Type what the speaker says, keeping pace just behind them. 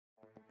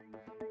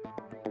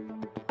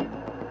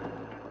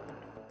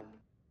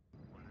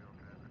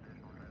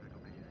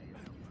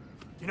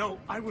You know,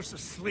 I was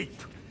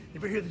asleep. You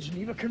ever hear the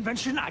Geneva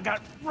Convention? I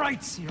got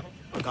rights, you know.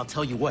 Look, I'll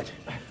tell you what.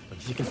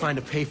 If you can find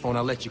a payphone,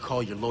 I'll let you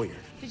call your lawyer.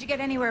 Did you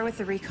get anywhere with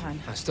the recon?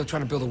 I'm still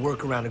trying to build a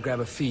workaround to grab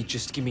a feed.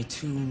 Just give me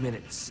 2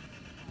 minutes.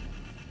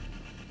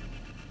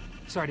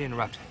 Sorry to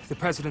interrupt. The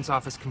President's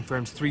office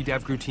confirms 3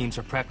 DevGru teams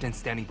are prepped and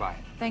standing by.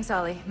 Thanks,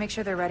 Ollie. Make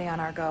sure they're ready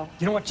on our go.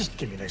 You know what? Just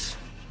give me this.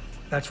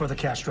 That's where the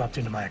cash dropped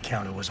into my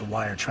account. It was a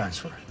wire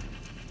transfer.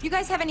 You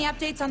guys have any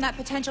updates on that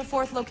potential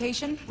 4th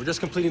location? We're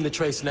just completing the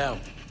trace now.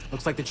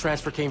 Looks like the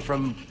transfer came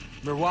from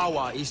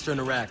Mirwawa, eastern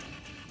Iraq.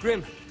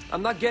 Grim,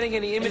 I'm not getting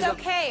any images It's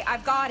okay,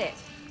 I've got it.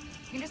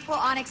 You can just pull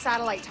Onyx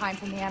satellite time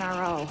from the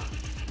NRO.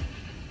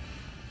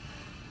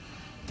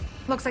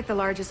 Looks like the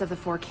largest of the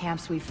 4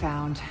 camps we've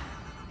found.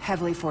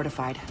 Heavily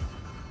fortified.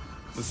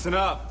 Listen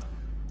up.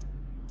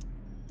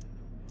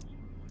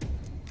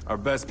 Our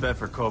best bet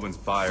for Kobin's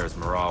buyer is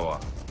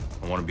Marawa.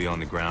 I want to be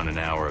on the ground an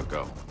hour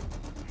ago.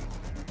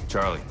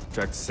 Charlie,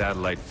 track the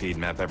satellite feed,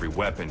 map every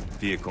weapon,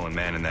 vehicle, and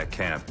man in that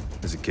camp.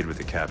 There's a kid with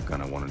a cap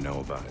gun I want to know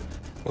about it.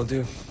 Will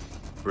do.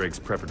 Briggs,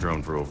 prep a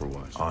drone for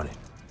Overwatch. On it.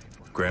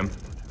 Grim,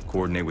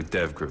 coordinate with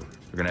DevGru.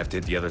 We're gonna have to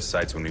hit the other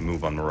sites when we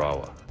move on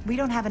Marawa. We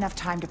don't have enough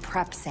time to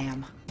prep,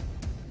 Sam.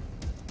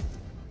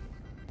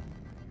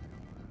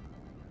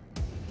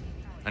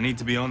 I need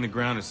to be on the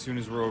ground as soon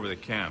as we're over the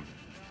camp.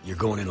 You're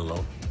going in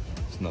alone?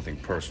 It's nothing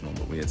personal,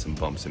 but we had some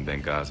bumps in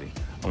Benghazi.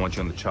 I want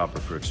you on the chopper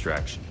for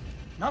extraction.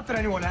 Not that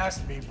anyone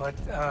asked me, but,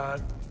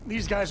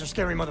 these guys are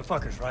scary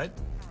motherfuckers, right?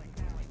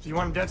 If you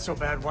want them dead so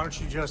bad, why don't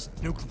you just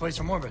nuke the place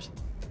from orbit?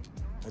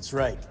 That's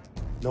right.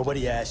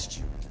 Nobody asked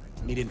you.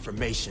 I need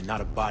information,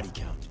 not a body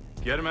count.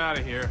 Get him out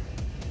of here.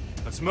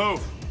 Let's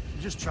move.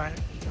 I'm just trying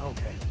to...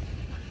 Okay.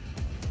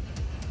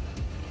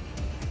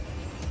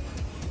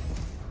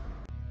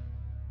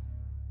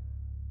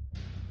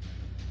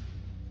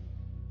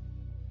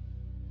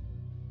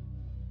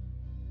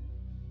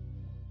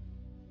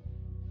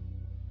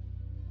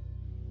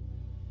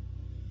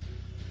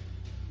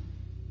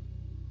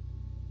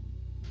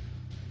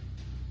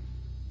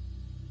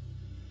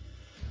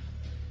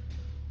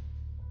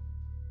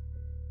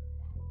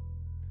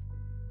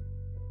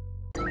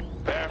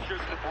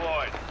 Parachutes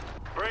deployed.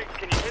 Briggs,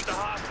 can you hit the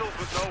hostiles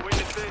with no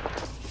witnesses?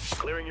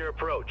 Clearing your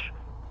approach.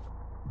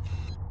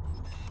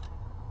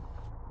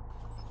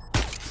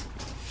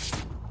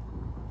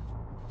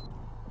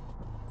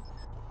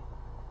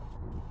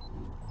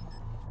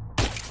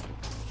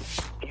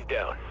 He's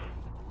down.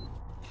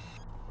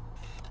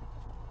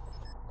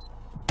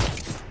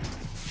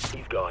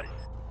 He's gone.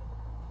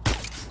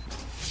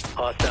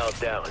 Hostiles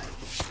down.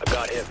 I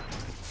got him.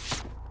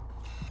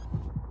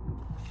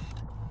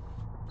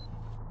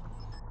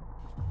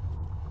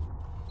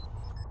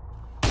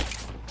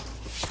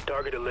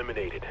 Target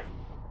eliminated.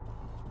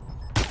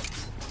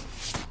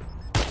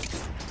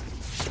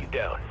 He's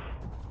down.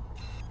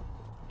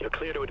 You're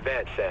clear to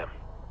advance, Sam.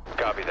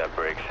 Copy that,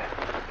 Briggs.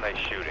 Nice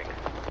shooting.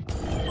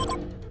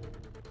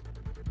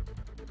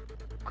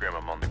 Grim,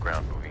 I'm on the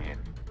ground, moving in.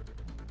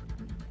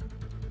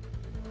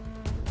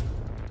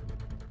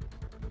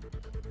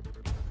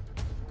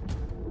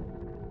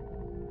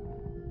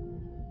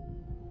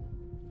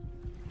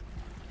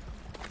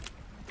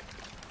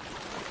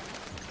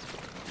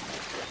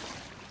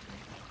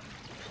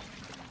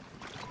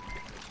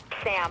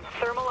 Sam,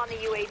 thermal on the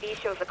UAV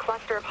shows a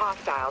cluster of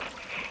hostiles.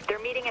 They're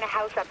meeting in a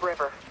house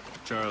upriver.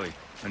 Charlie,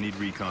 I need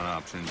recon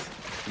options.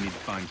 I need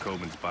to find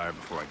Kobin's buyer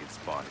before I get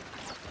spotted.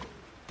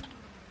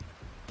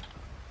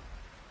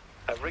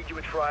 I've rigged you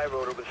a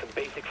tri-rotor with some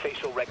basic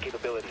facial rec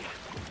capabilities.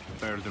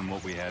 Better than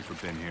what we had for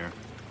Ben here.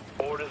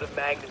 Orders of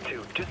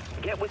magnitude. Just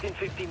get within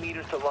 50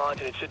 meters to launch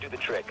and it should do the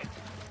trick.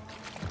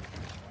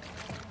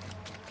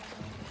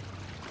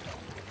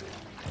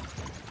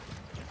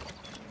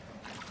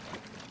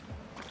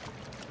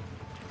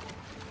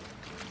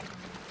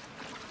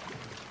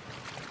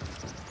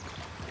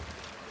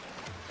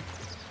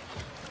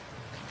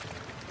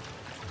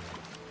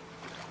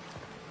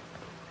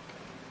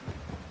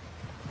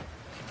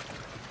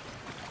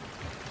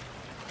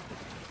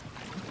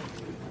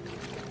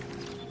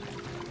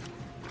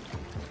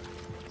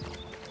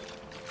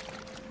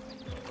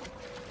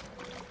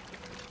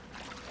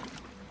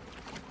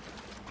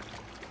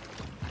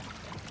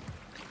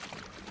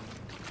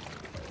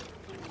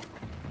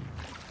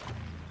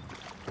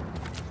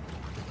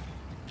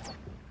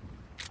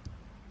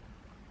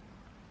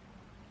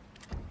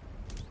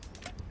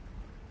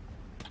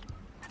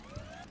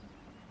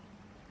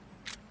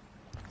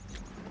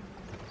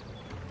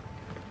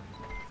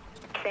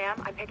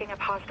 Sam, I'm picking up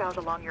hostiles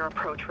along your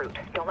approach route.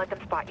 Don't let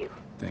them spot you.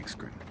 Thanks,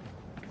 Grim.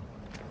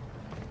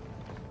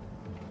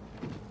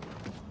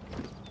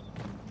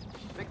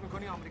 فکر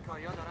می‌کنی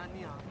آمریکایی‌ها دارن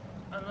میان؟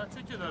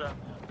 البته که دارم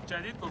میان.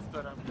 جدید گفت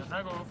دارم میان.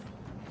 نگفت.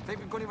 فکر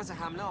می‌کنی واسه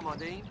حمله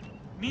آماده ایم؟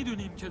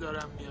 میدونیم که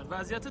دارم میان.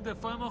 وضعیت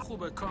دفاع ما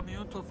خوبه.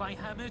 کامیون، تفنگ،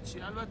 همه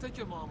چی. البته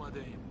که ما آماده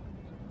ایم.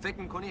 فکر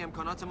می‌کنی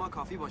امکانات ما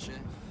کافی باشه؟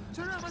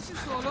 چرا همش این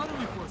سوالا رو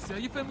میپرسی؟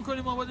 اگه فکر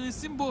می‌کنیم آماده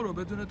نیستیم برو.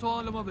 بدون تو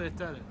حال ما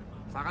بهتره.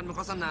 فقط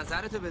می‌خواستم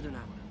نظرتو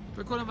بدونم.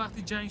 فکر کنم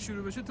وقتی جنگ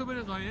شروع بشه تو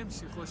بری قایم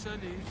شی.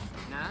 خوشحالی؟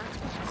 نه؟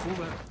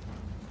 خوبه.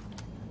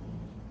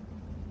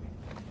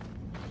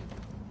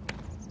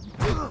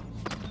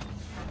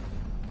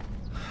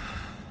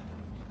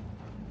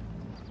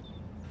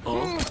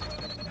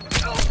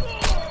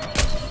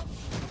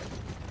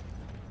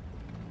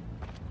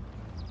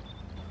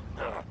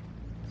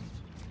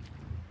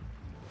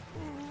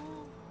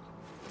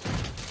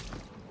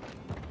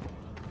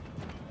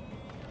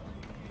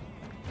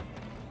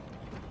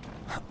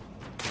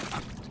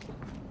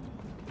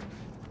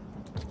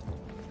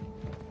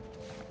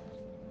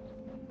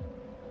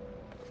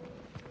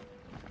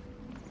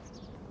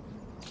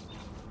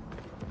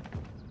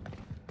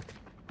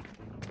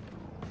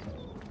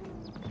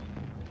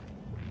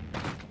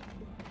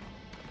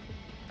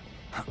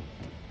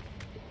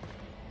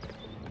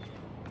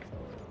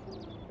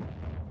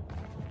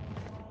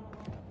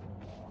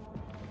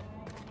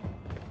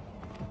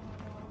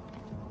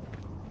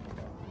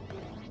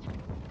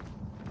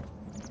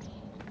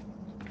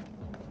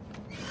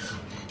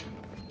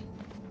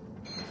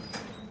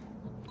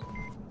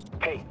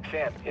 Hey,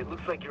 Sam, it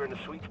looks like you're in the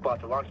sweet spot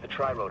to launch the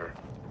tri-rotor.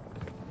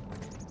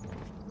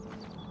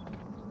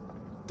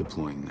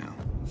 Deploying now.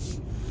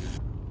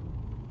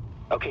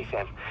 Okay,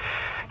 Sam.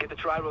 Get the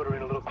tri-rotor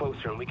in a little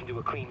closer and we can do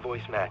a clean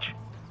voice match.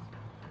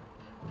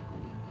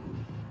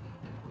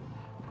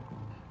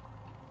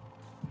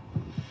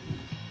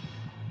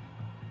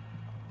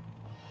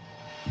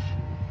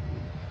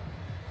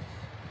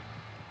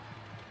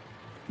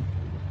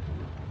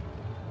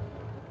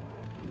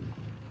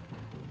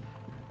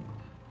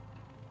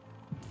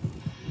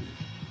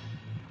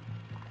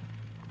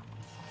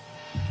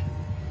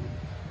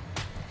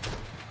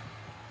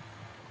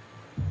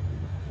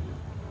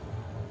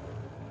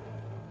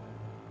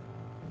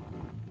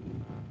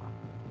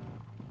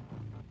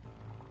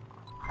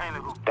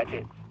 That's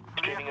it.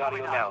 Streaming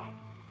audio now.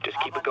 Just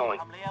keep it going.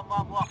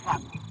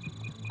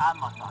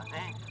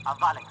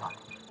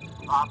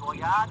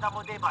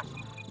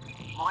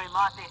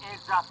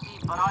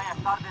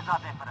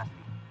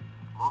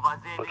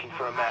 Looking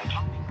for a match.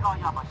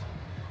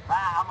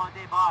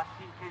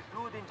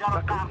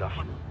 Not good enough.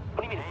 What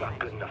do you mean it's not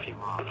good enough, you...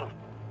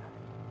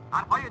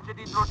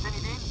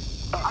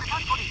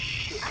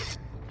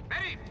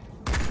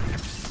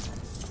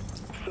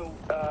 So,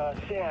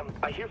 Sam,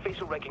 I hear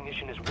facial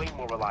recognition is way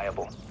more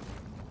reliable.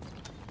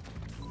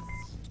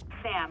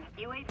 Sam,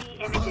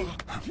 UAV images.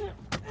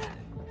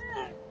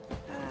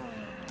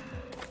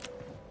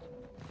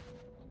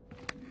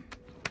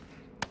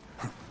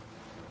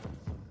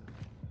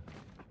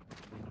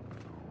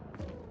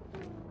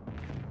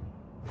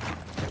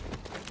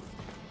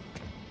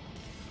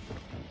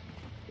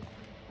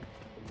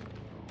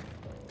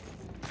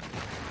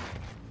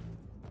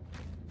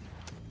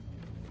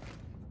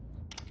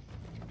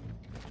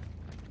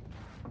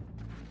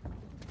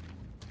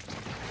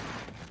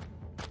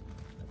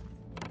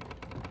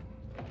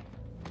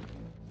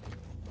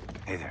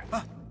 Hey there.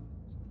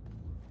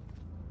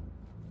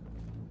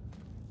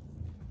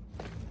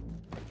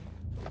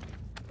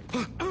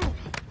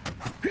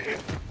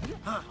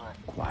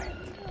 Quiet.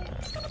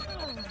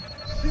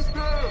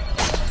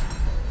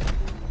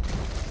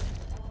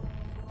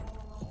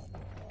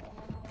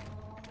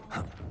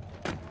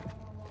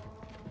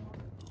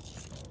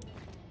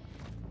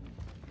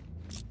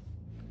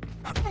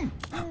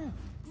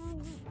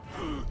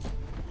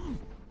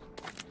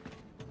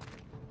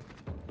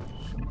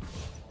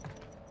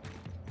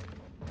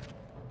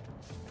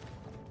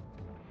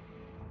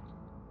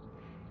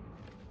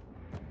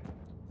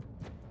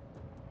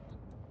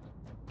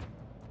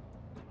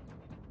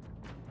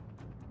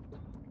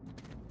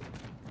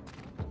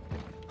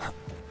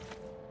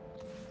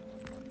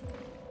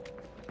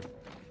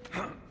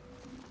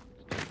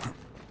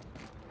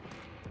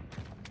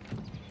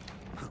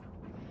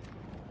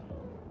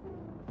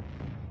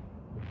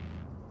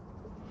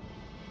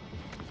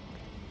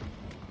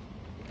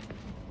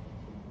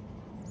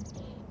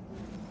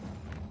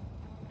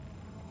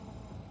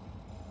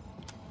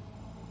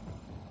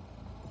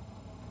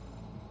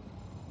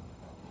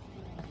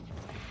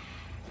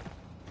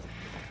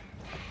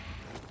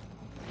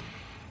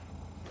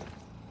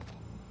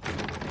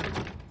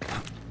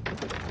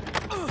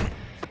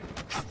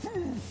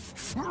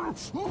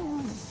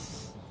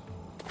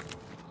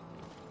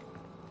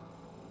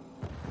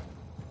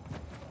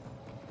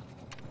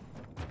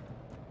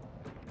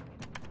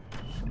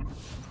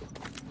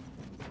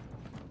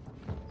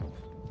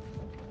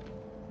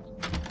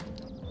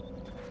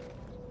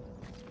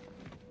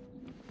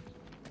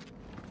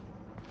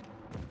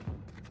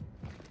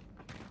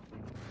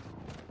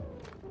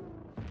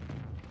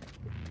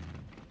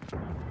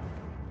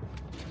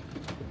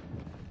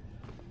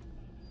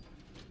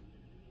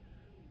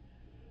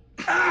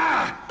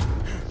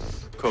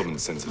 Coben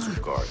sends his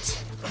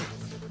regards.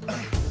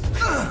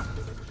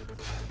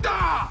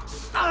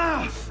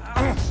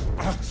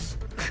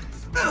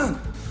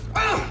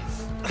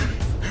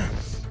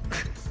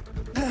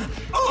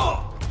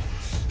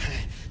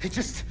 Hey,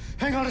 just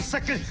hang on a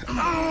second.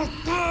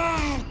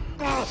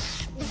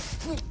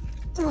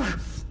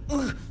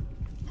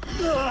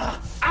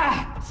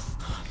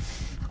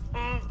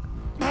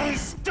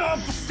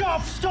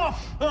 Stop!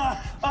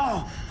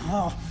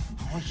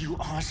 Oh, you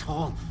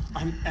asshole.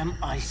 I'm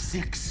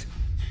MI6.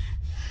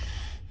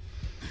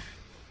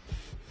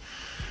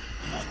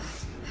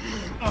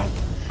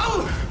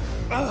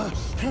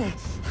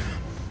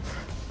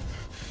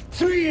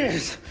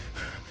 years.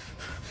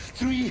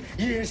 3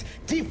 years,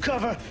 deep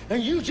cover,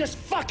 and you just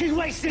fucking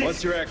wasted it!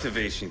 What's your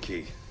activation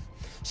key?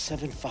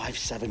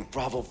 757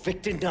 Bravo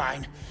Victor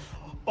 9,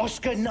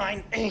 Oscar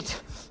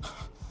 98.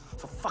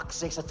 For fuck's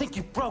sakes, I think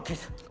you broke it.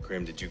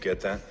 Grim, did you get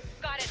that?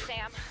 Got it,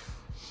 Sam.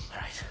 All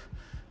right.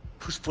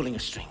 Who's pulling the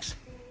strings?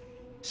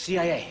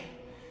 CIA.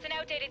 It's an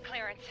outdated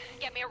clearance.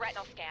 Get me a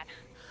retinal scan.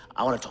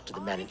 I want to talk to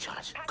the man in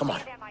charge. Come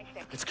on.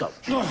 Let's go.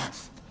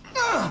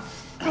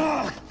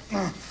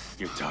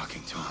 You're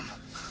talking to him.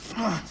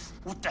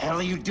 What the hell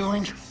are you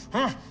doing?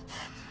 Huh?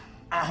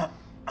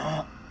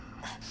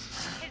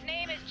 His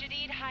name is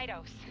Jadid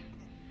Haidos.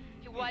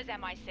 He was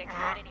MI6,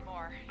 not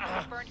anymore. He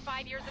was burned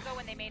 5 years ago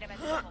when they made him a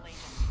civil agent.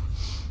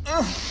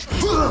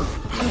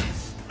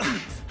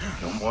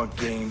 No more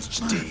games,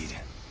 Jadid.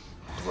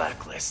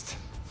 Blacklist.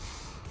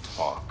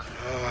 Talk.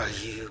 Oh,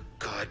 you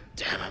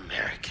goddamn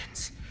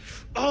Americans.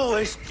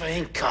 Always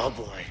playing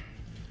cowboy.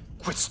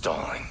 Quit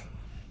stalling.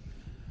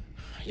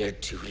 You're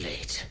too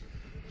late.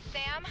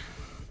 Sam,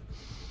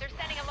 they're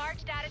sending a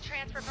large data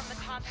transfer from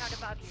the compound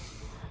above you.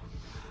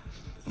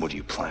 What are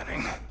you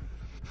planning?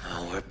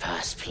 Oh, we're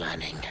past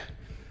planning.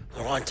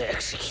 We're on to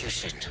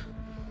execution.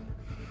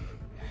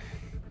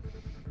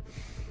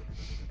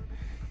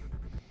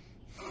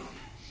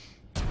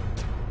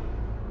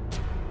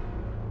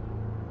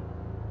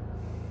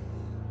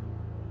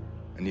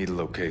 I need a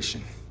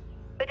location.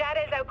 The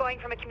data is outgoing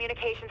from a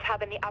communications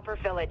hub in the upper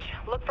village.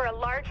 Look for a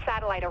large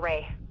satellite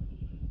array.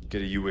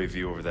 Get a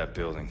UAV over that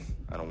building.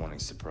 I don't want any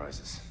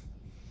surprises.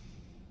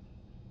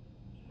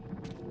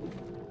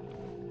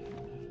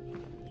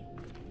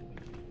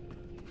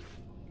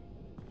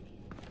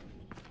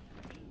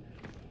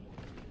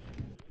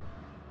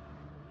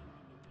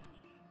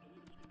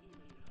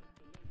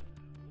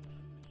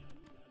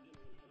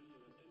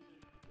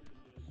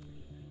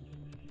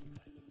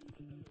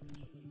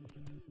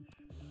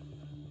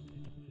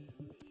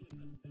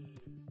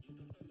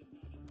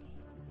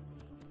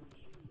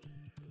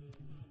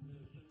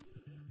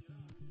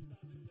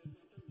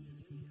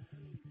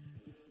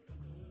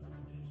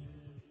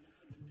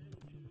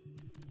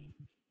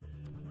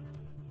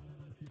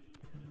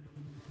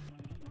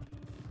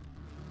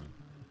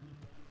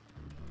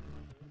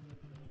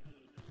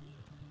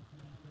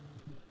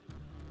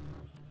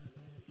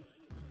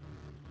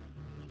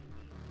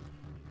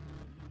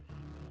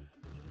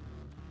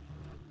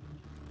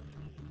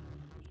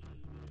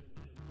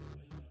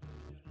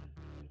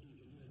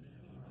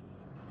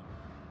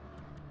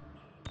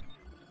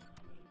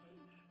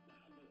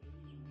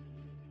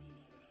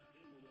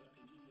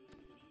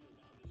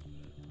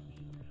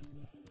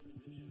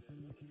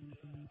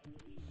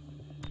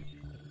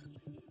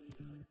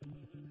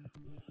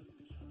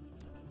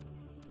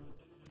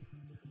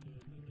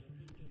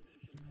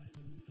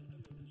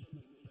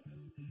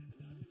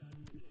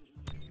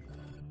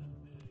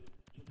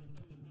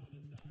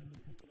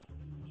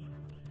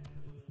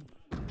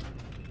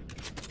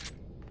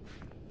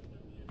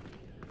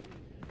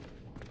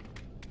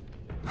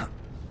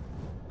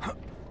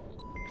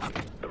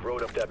 The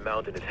road up that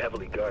mountain is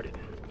heavily guarded.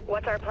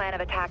 What's our plan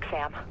of attack,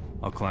 Sam?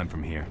 I'll climb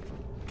from here.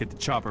 Get the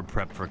chopper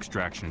prepped for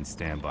extraction and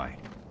standby.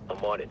 I'm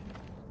on it.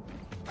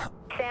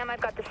 Sam, I've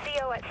got the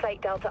CO at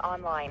Site Delta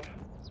online.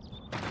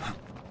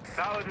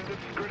 Paladin, this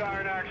is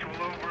Gridiron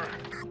Actual, over.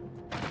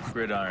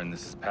 Gridiron,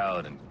 this is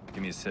Paladin.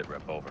 Give me a sit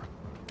rep, over.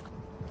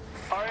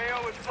 Our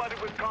AO is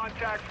flooded with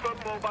contacts, foot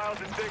mobiles,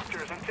 and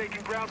Victors. I'm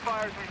taking ground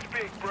fire as we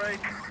speak. Break.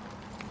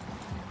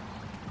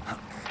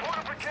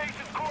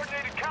 Fortifications,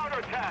 coordinated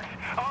counterattacks.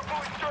 Our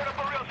boys stirred up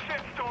a real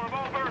shitstorm.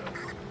 Over.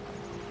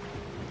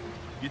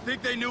 You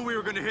think they knew we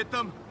were gonna hit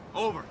them?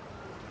 Over.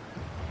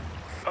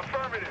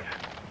 Affirmative.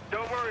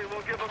 Don't worry,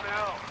 we'll give them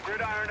hell.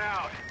 Gridiron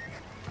out.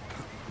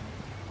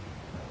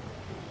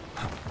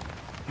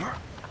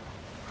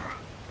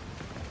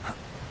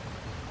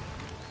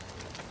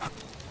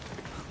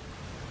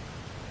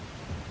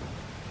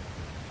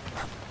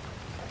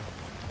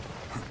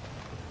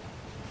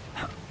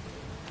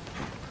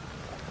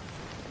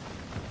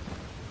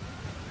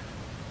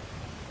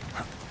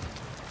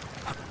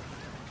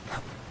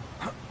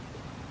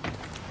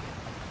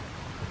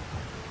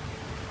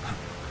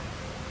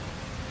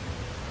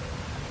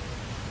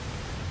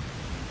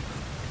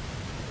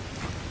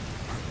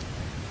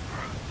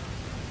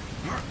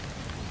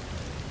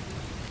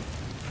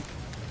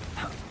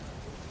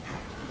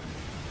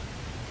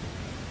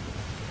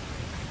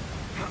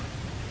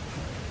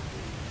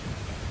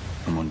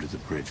 I'm under the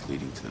bridge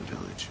leading to the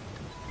village.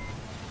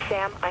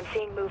 Sam, I'm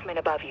seeing movement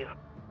above you.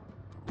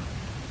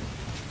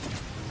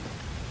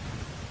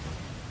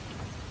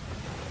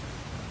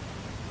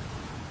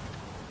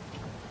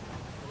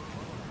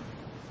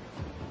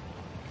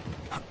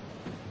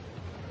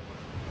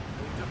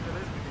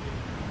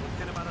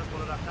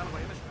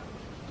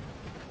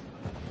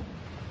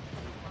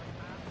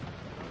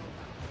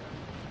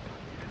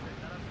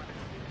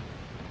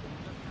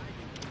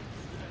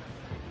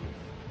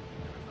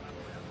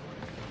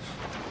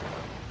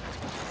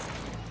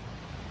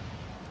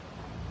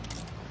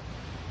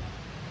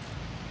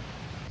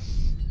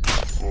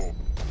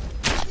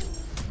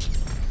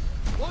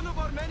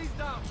 Charlie's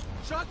down.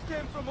 Shots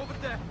came from over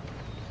there.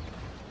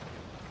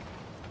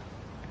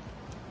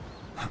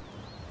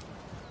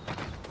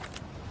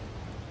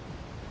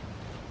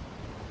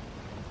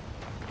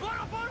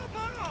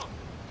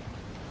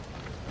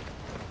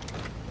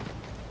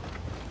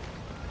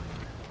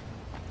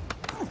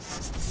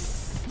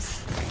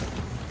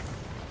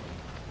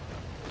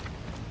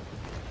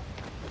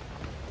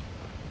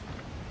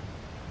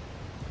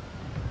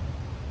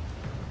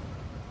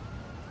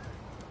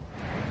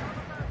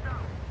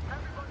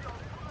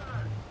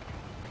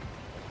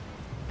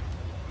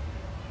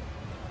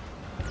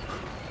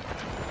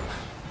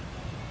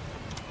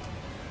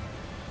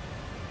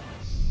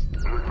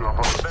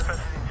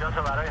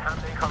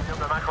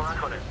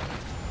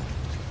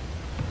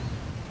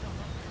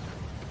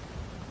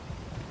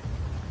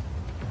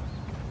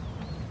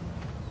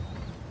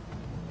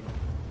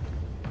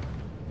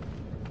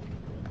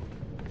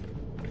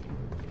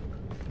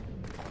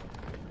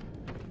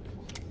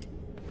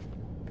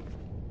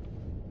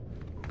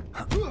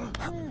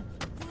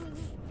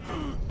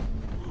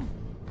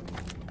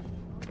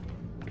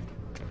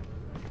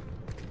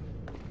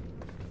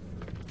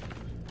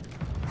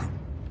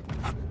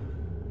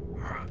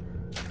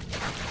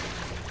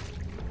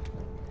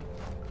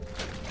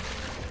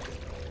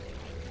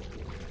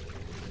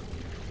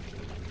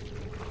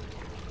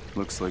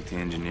 Looks like the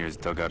engineers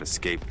dug out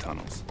escape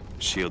tunnels,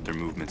 shield their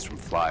movements from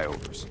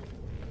flyovers.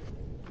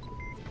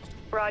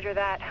 Roger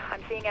that.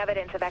 I'm seeing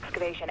evidence of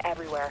excavation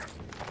everywhere.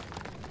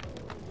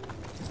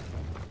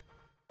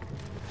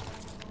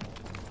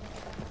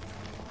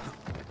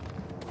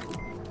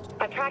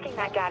 I'm tracking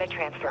that data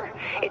transfer.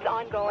 It's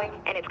ongoing,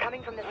 and it's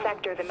coming from the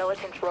sector the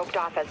militants roped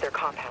off as their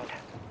compound.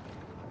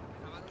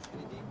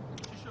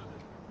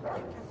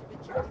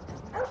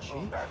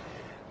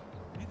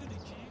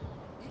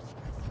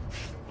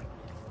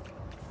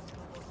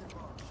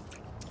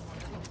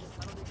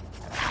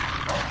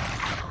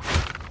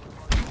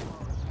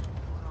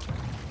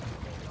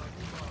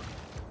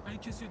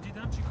 کسی رو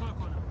دیدم چی کار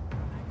کنم؟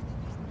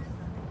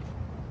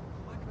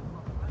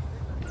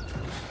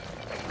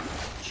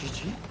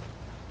 چی؟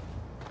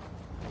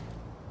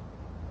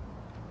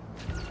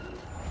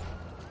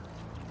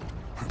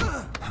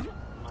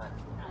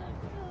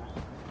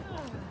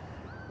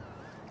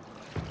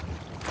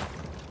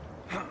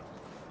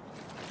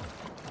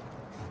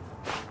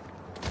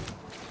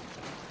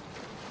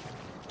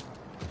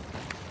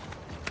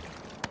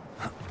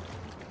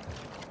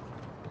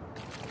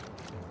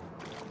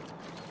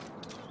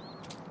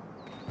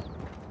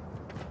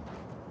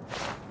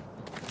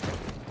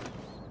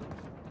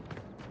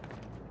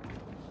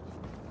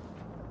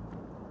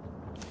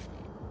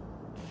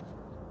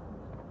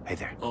 Hey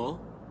there. Oh?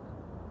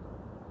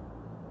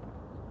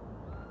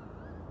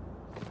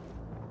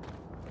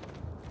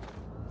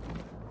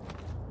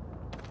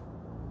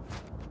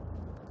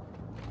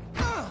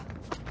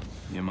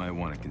 You might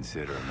want to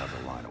consider another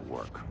line of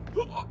work.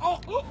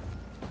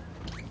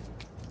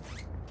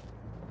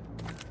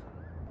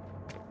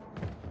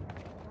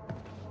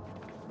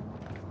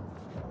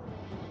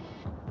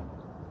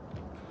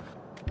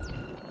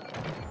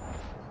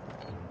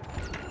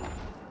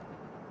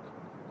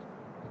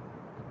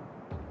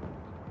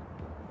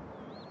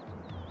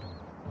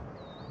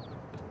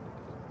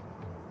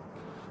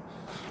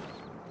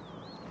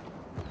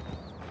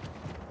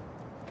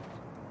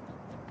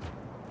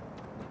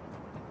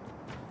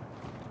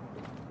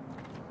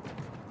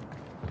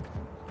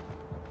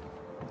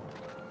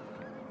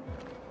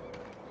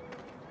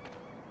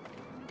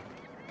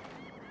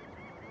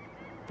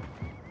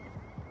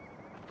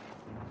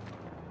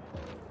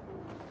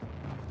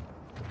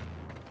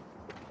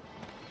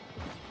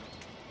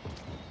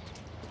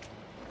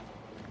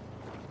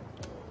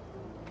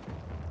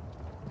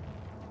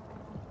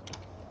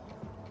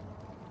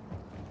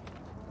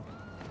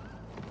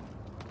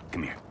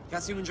 Come here.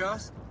 کسی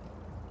اونجاست؟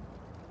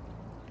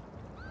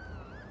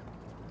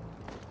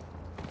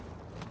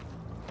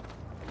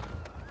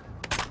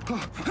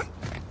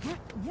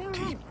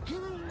 Keep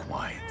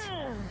quiet.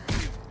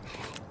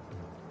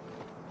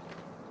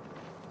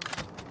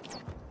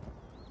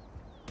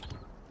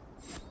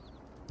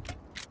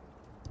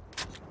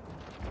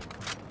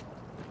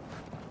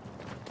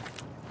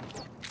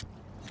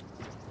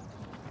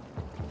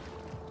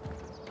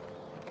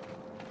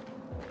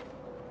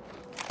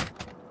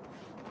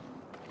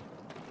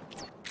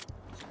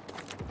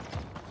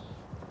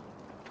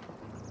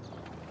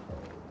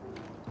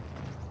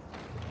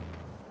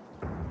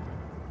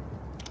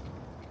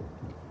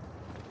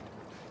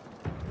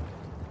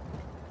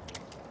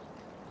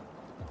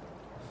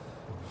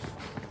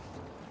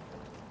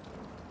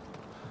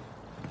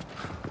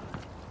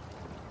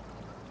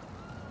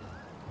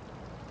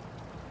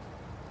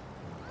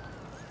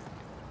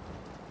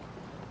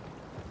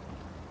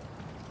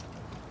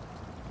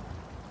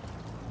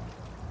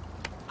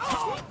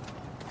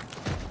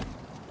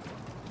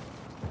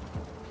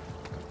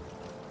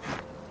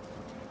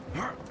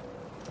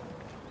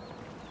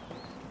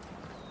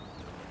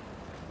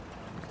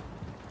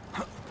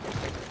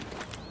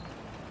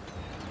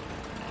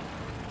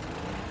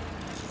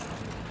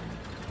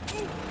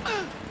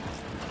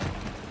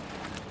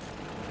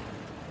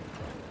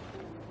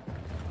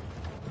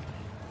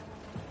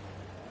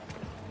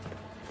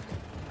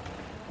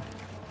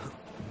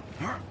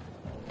 Any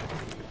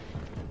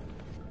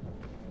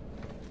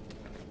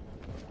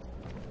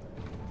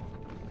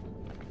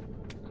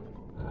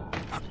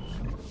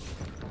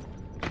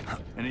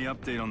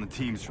update on the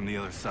teams from the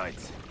other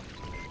sites?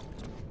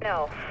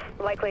 No.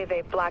 Likely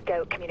they've blacked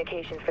out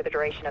communications for the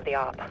duration of the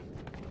op.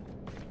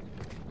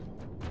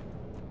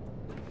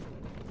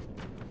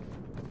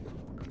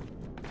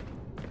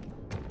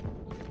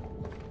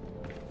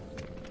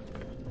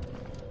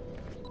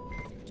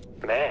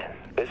 Man,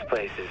 this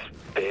place is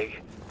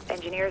big.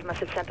 Engineers must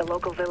have sent the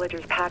local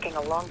villagers packing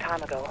a long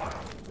time ago.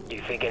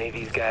 You think any of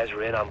these guys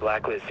were in on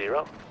Blacklist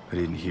Zero? I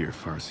didn't hear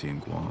Farsi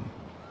and Guam.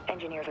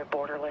 Engineers are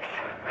borderless.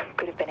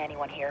 Could have been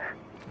anyone here.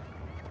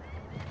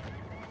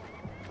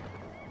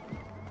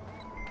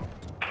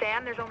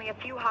 Sam, there's only a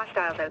few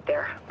hostiles out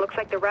there. Looks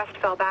like the rest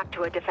fell back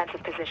to a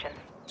defensive position.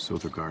 So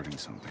they're guarding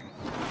something.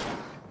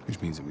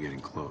 Which means I'm getting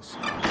close.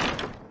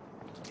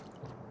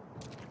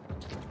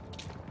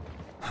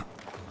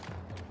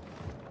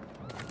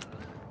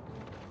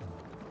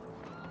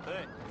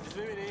 چیز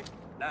می‌بینی؟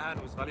 نه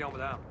هنوز ولی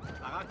آمدم.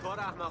 فقط کار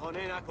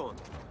احمقانه نکن.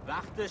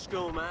 وقتش که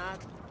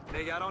اومد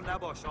نگران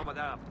نباش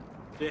آمدم.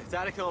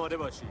 بهتره که آماده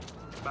باشی.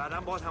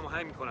 بعداً باهات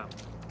هماهنگ می‌کنم.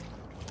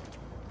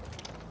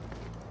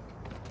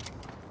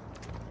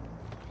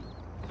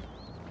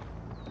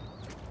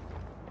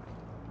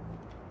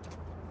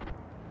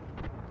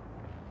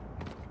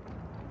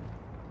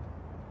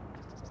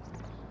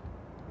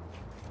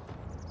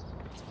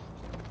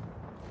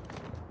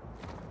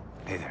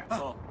 Hey there.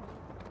 Oh.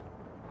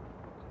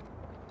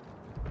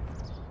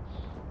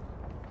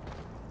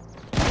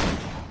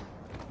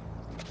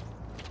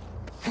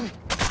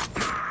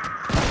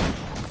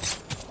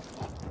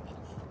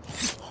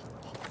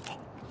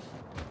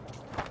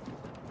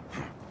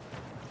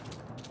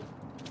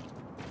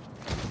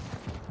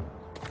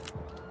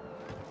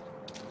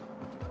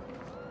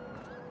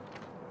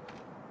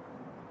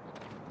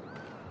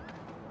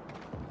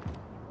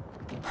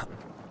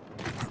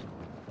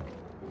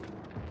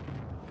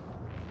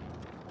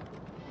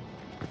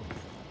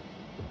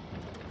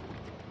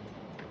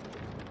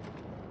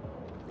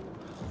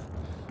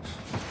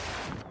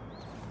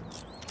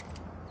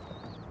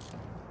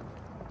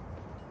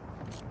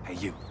 Hey,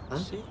 you. Huh?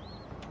 See?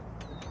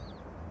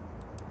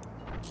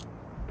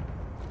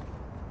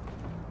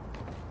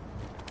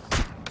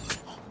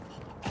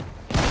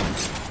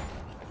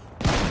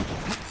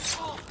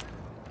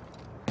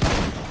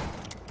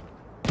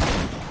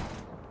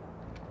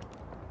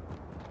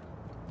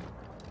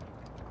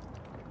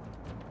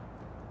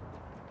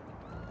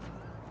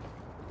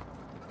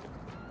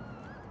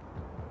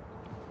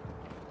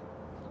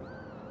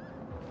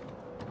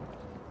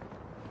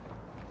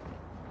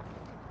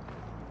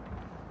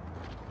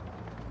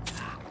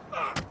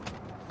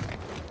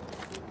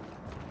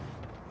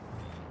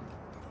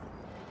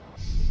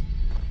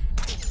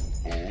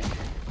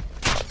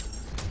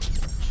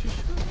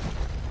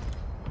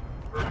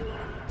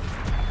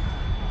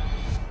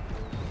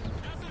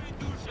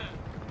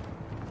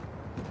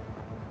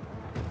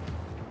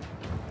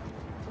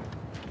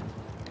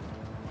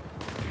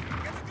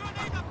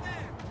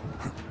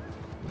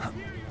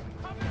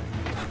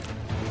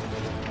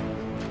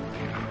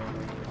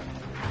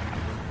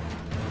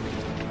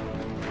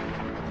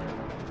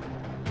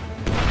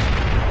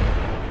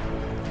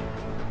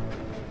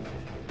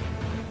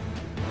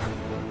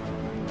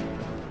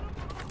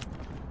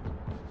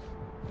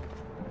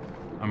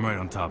 I'm right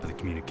on top of the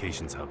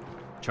communications hub.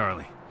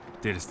 Charlie,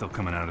 data's still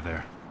coming out of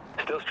there.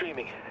 Still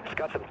streaming. It's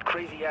got some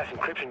crazy-ass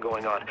encryption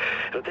going on.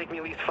 It'll take me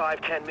at least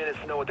 5-10 minutes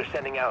to know what they're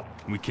sending out.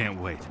 We can't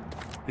wait.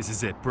 This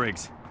is it.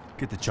 Briggs,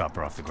 get the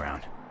chopper off the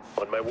ground.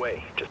 On my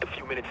way. Just a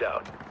few minutes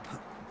out.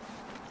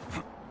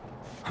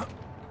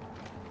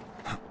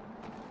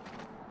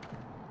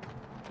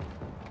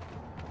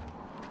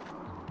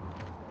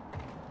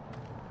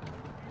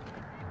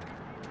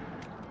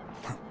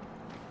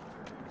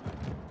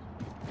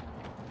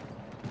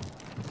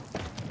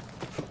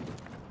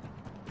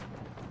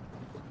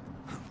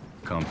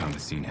 Compound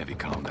has seen heavy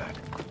combat.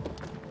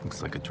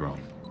 Looks like a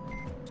drone.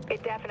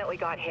 It definitely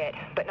got hit,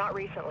 but not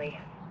recently.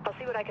 I'll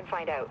see what I can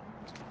find out.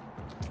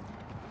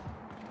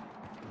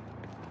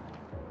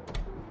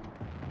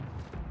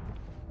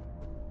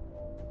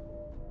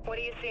 What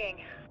are you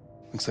seeing?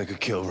 Looks like a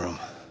kill room.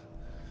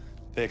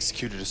 They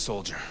executed a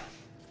soldier.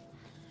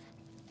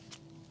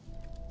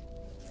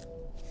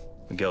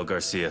 Miguel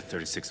Garcia,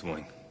 36th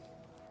Wing.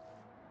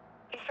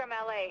 He's from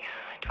LA.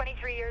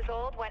 23 years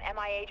old, went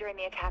MIA during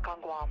the attack on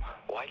Guam.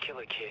 Why kill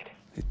a kid?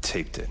 They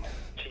taped it.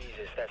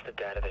 Jesus, that's the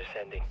data they're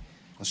sending.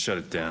 Let's shut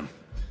it down.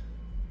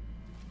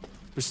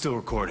 They're still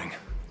recording.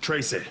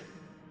 Trace it.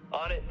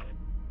 On it.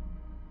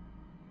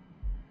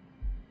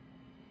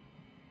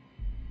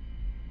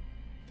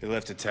 They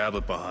left a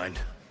tablet behind.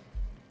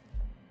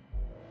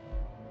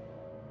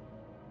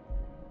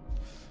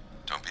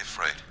 Don't be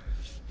afraid.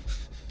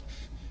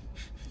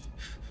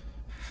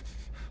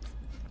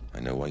 I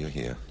know why you're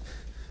here.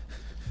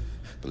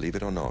 Believe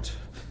it or not,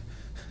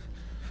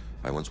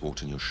 I once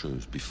walked in your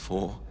shoes.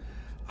 Before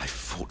I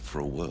fought for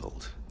a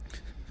world,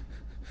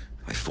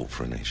 I fought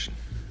for a nation.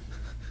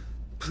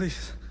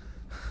 Please.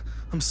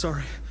 I'm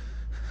sorry.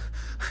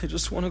 I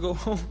just want to go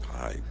home.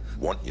 I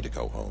want you to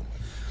go home.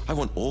 I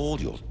want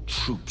all your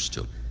troops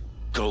to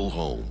go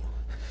home.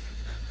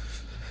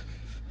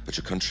 But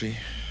your country,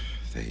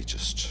 they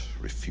just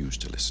refuse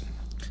to listen.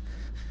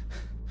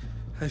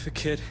 I have a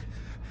kid.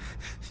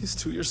 He's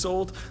 2 years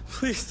old.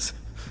 Please.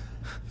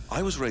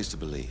 I was raised to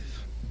believe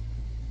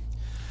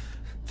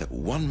that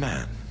one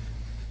man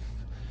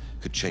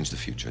could change the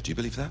future. Do you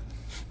believe that?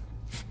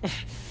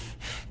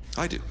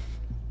 I do.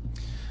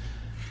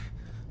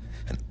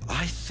 And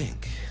I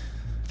think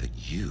that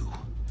you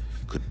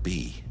could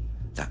be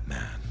that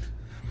man.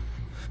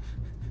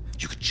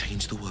 You could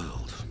change the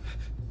world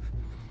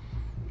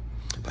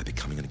by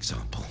becoming an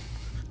example.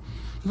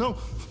 No.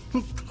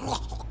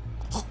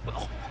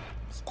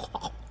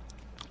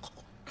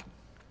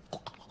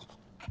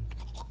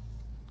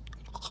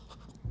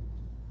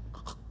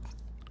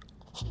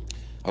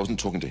 I wasn't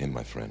talking to him,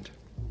 my friend.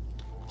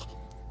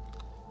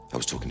 I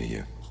was talking to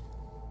you.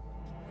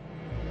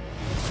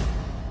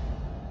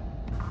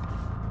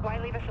 Why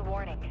leave us a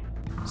warning?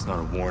 It's not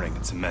a warning,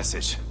 it's a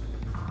message.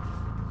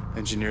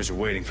 Engineers are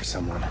waiting for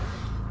someone.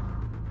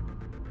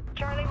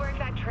 Charlie, where's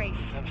that trace?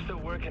 I'm still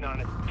working on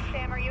it.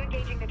 Sam, are you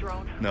engaging the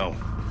drone? No.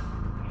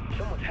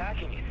 Someone's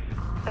hacking it.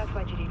 That's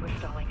why Jadid was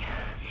stalling.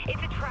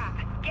 It's a trap.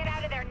 Get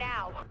out of there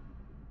now.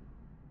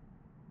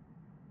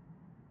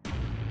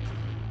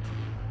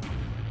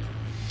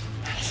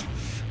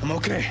 I'm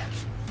okay.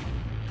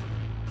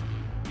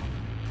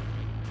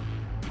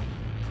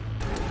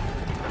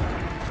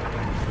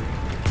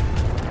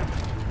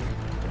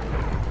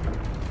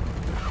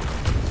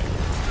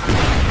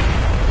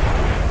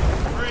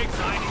 Briggs,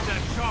 I need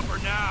that chopper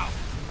now.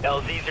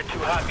 LZs are too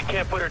hot. We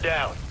can't put her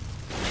down.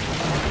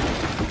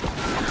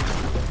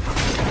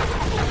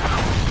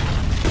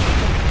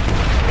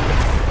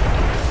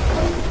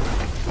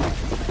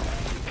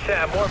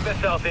 Sam, more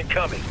missiles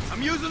incoming.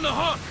 I'm using the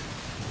hook.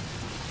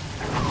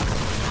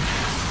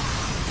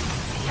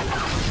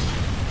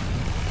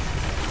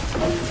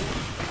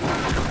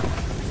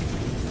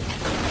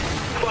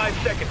 5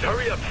 seconds.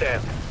 Hurry up,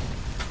 Sam.